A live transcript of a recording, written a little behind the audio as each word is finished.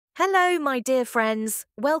Hello, my dear friends.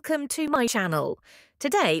 Welcome to my channel.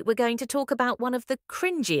 Today, we're going to talk about one of the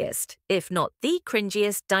cringiest, if not the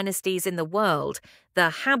cringiest, dynasties in the world,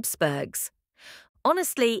 the Habsburgs.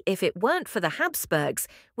 Honestly, if it weren't for the Habsburgs,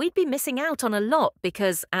 we'd be missing out on a lot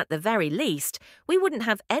because, at the very least, we wouldn't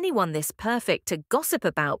have anyone this perfect to gossip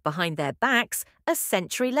about behind their backs a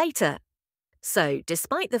century later. So,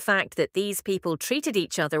 despite the fact that these people treated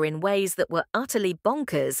each other in ways that were utterly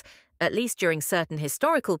bonkers, at least during certain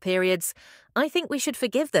historical periods, I think we should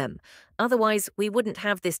forgive them, otherwise we wouldn't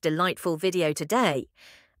have this delightful video today.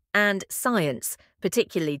 And science,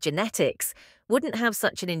 particularly genetics, wouldn't have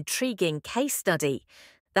such an intriguing case study.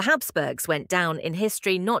 The Habsburgs went down in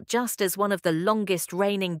history not just as one of the longest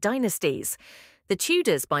reigning dynasties. The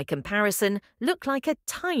Tudors, by comparison, look like a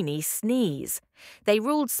tiny sneeze. They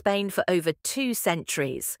ruled Spain for over 2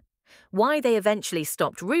 centuries. Why they eventually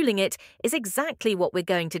stopped ruling it is exactly what we're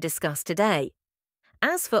going to discuss today.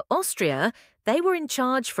 As for Austria, they were in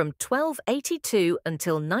charge from 1282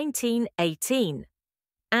 until 1918.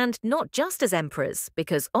 And not just as emperors,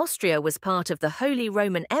 because Austria was part of the Holy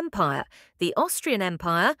Roman Empire, the Austrian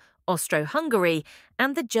Empire, Austro-Hungary,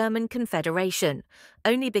 and the German Confederation,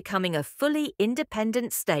 only becoming a fully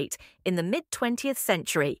independent state in the mid-20th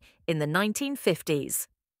century, in the 1950s.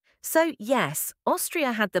 So yes,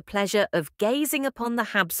 Austria had the pleasure of gazing upon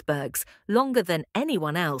the Habsburgs longer than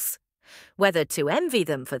anyone else. Whether to envy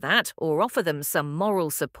them for that or offer them some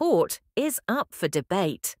moral support is up for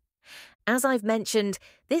debate. As I've mentioned,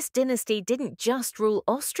 this dynasty didn't just rule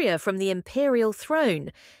Austria from the imperial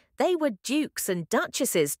throne. They were dukes and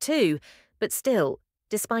duchesses too, but still,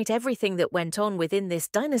 despite everything that went on within this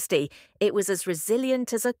dynasty, it was as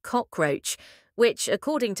resilient as a cockroach, which,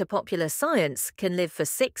 according to popular science, can live for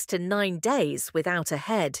 6 to 9 days without a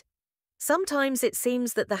head. Sometimes it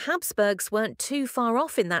seems that the Habsburgs weren't too far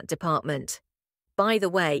off in that department. By the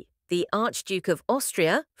way, the Archduke of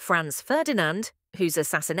Austria, Franz Ferdinand, whose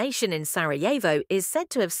assassination in Sarajevo is said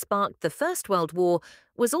to have sparked the First World War,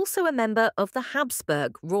 was also a member of the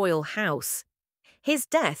Habsburg royal house. His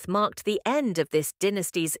death marked the end of this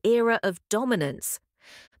dynasty's era of dominance.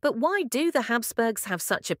 But why do the Habsburgs have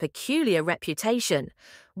such a peculiar reputation?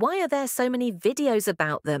 Why are there so many videos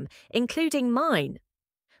about them, including mine?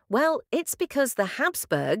 Well, it's because the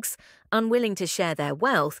Habsburgs, unwilling to share their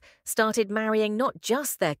wealth, started marrying not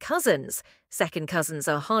just their cousins — second cousins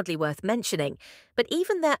are hardly worth mentioning — but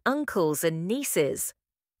even their uncles and nieces.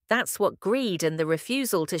 That's what greed and the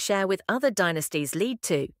refusal to share with other dynasties lead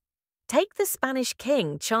to. Take the Spanish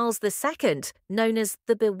king Charles II, known as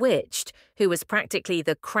the Bewitched, who was practically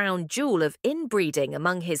the crown jewel of inbreeding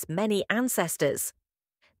among his many ancestors.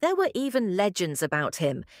 There were even legends about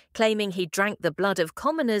him, claiming he drank the blood of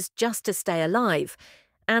commoners just to stay alive.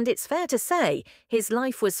 And it's fair to say, his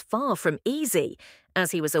life was far from easy,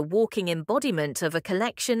 as he was a walking embodiment of a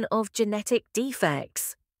collection of genetic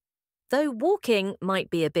defects. Though walking might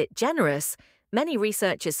be a bit generous, many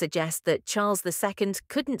researchers suggest that Charles II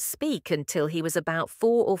couldn't speak until he was about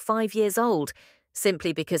 4 or 5 years old,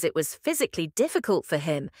 simply because it was physically difficult for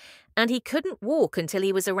him, and he couldn't walk until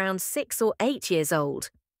he was around 6 or 8 years old.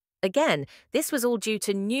 Again, this was all due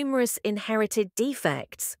to numerous inherited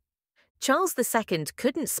defects. Charles II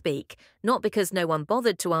couldn't speak, not because no one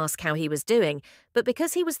bothered to ask how he was doing, but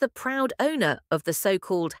because he was the proud owner of the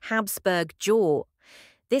so-called Habsburg jaw.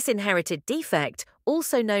 This inherited defect,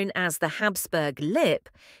 also known as the Habsburg lip,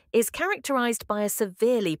 is characterized by a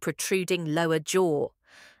severely protruding lower jaw.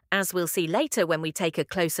 As we'll see later when we take a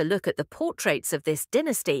closer look at the portraits of this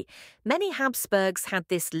dynasty, many Habsburgs had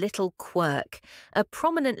this little quirk, a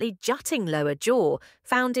prominently jutting lower jaw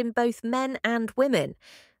found in both men and women.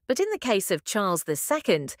 But in the case of Charles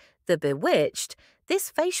II, the Bewitched, this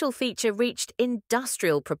facial feature reached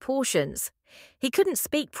industrial proportions. He couldn't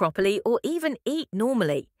speak properly or even eat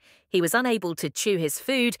normally. He was unable to chew his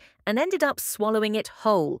food and ended up swallowing it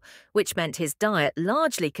whole, which meant his diet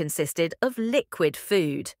largely consisted of liquid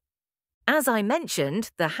food. As I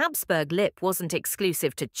mentioned, the Habsburg lip wasn't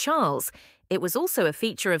exclusive to Charles. It was also a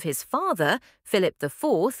feature of his father, Philip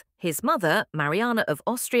IV, his mother, Mariana of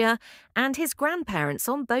Austria, and his grandparents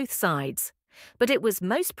on both sides. But it was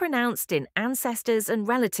most pronounced in ancestors and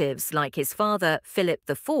relatives like his father, Philip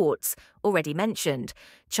IV, already mentioned,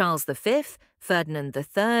 Charles V, Ferdinand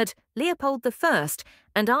III, Leopold I,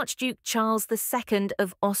 and Archduke Charles II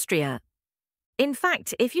of Austria. In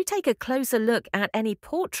fact, if you take a closer look at any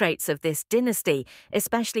portraits of this dynasty,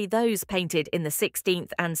 especially those painted in the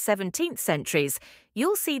 16th and 17th centuries,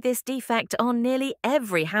 you'll see this defect on nearly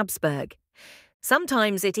every Habsburg.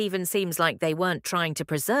 Sometimes it even seems like they weren't trying to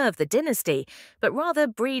preserve the dynasty, but rather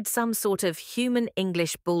breed some sort of human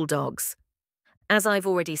English bulldogs. As I've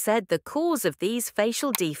already said, the cause of these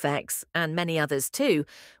facial defects, and many others too,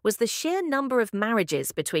 was the sheer number of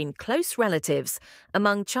marriages between close relatives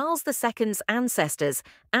among Charles II's ancestors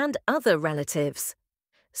and other relatives.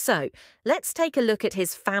 So, let's take a look at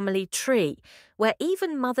his family tree, where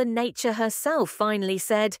even Mother Nature herself finally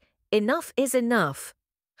said, "Enough is enough."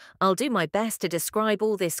 I'll do my best to describe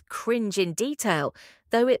all this cringe in detail,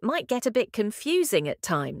 though it might get a bit confusing at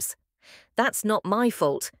times. That's not my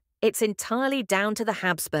fault. It's entirely down to the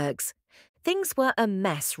Habsburgs. Things were a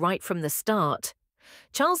mess right from the start.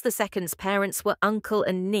 Charles II's parents were uncle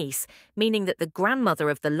and niece, meaning that the grandmother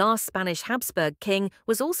of the last Spanish Habsburg king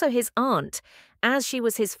was also his aunt, as she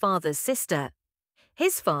was his father's sister.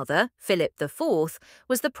 His father, Philip IV,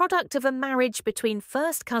 was the product of a marriage between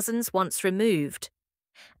first cousins once removed.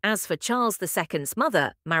 As for Charles II's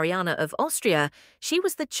mother, Mariana of Austria, she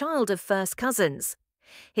was the child of first cousins.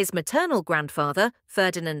 His maternal grandfather,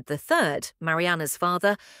 Ferdinand III, Mariana's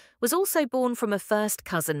father, was also born from a first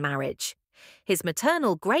cousin marriage. His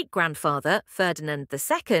maternal great-grandfather, Ferdinand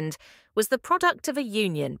II, was the product of a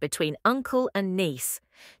union between uncle and niece,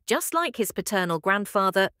 just like his paternal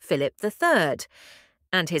grandfather, Philip III,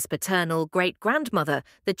 and his paternal great-grandmother,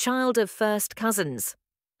 the child of first cousins.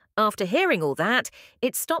 After hearing all that,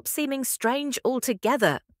 it stopped seeming strange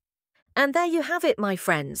altogether. And there you have it, my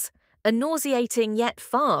friends. A nauseating yet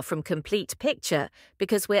far from complete picture,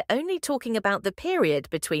 because we're only talking about the period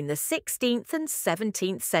between the 16th and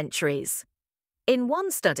 17th centuries. In one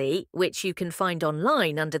study, which you can find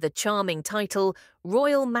online under the charming title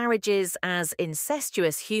Royal Marriages as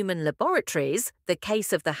Incestuous Human Laboratories, the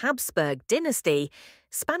Case of the Habsburg Dynasty,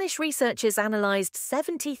 Spanish researchers analysed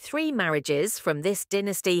 73 marriages from this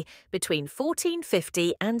dynasty between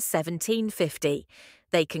 1450 and 1750.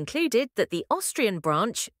 They concluded that the Austrian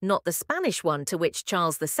branch, not the Spanish one to which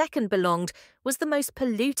Charles II belonged, was the most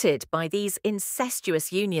polluted by these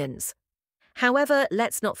incestuous unions. However,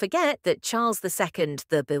 let's not forget that Charles II,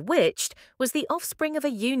 the Bewitched, was the offspring of a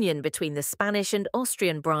union between the Spanish and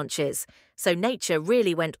Austrian branches, so nature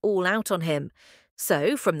really went all out on him.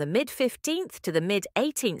 So, from the mid-15th to the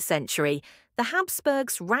mid-18th century, the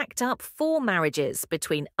Habsburgs racked up 4 marriages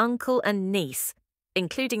between uncle and niece,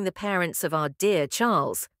 including the parents of our dear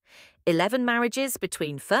Charles, 11 marriages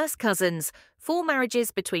between first cousins, 4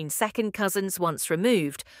 marriages between second cousins once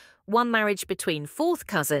removed, 1 marriage between fourth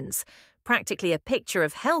cousins, practically a picture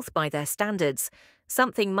of health by their standards.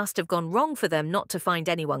 Something must have gone wrong for them not to find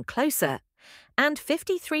anyone closer, and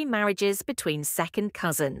 53 marriages between second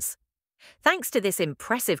cousins. Thanks to this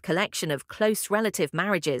impressive collection of close relative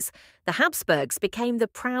marriages, the Habsburgs became the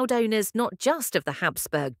proud owners not just of the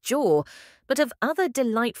Habsburg jaw, but of other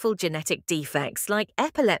delightful genetic defects like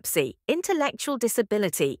epilepsy, intellectual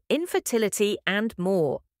disability, infertility, and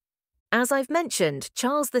more. As I've mentioned,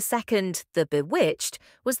 Charles II, the Bewitched,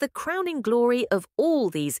 was the crowning glory of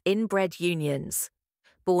all these inbred unions.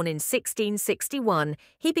 Born in 1661,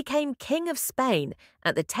 he became King of Spain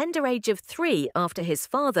at the tender age of 3 after his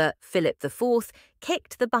father, Philip IV,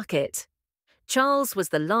 kicked the bucket. Charles was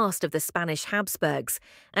the last of the Spanish Habsburgs,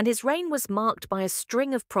 and his reign was marked by a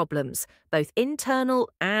string of problems, both internal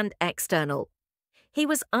and external. He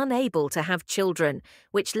was unable to have children,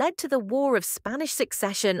 which led to the War of Spanish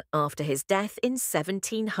Succession after his death in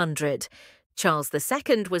 1700. Charles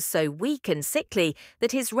II was so weak and sickly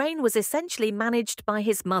that his reign was essentially managed by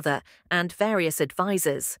his mother and various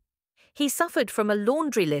advisors. He suffered from a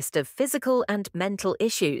laundry list of physical and mental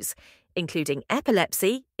issues, including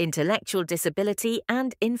epilepsy, intellectual disability,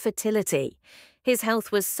 and infertility. His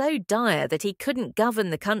health was so dire that he couldn't govern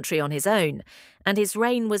the country on his own, and his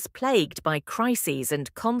reign was plagued by crises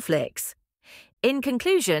and conflicts. In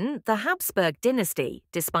conclusion, the Habsburg dynasty,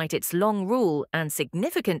 despite its long rule and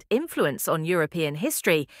significant influence on European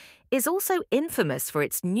history, is also infamous for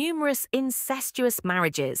its numerous incestuous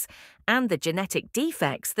marriages and the genetic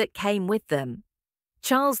defects that came with them.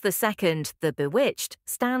 Charles II, the Bewitched,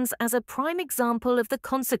 stands as a prime example of the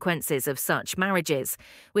consequences of such marriages,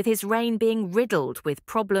 with his reign being riddled with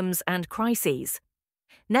problems and crises.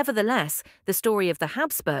 Nevertheless, the story of the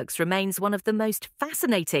Habsburgs remains one of the most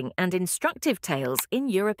fascinating and instructive tales in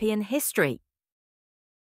European history.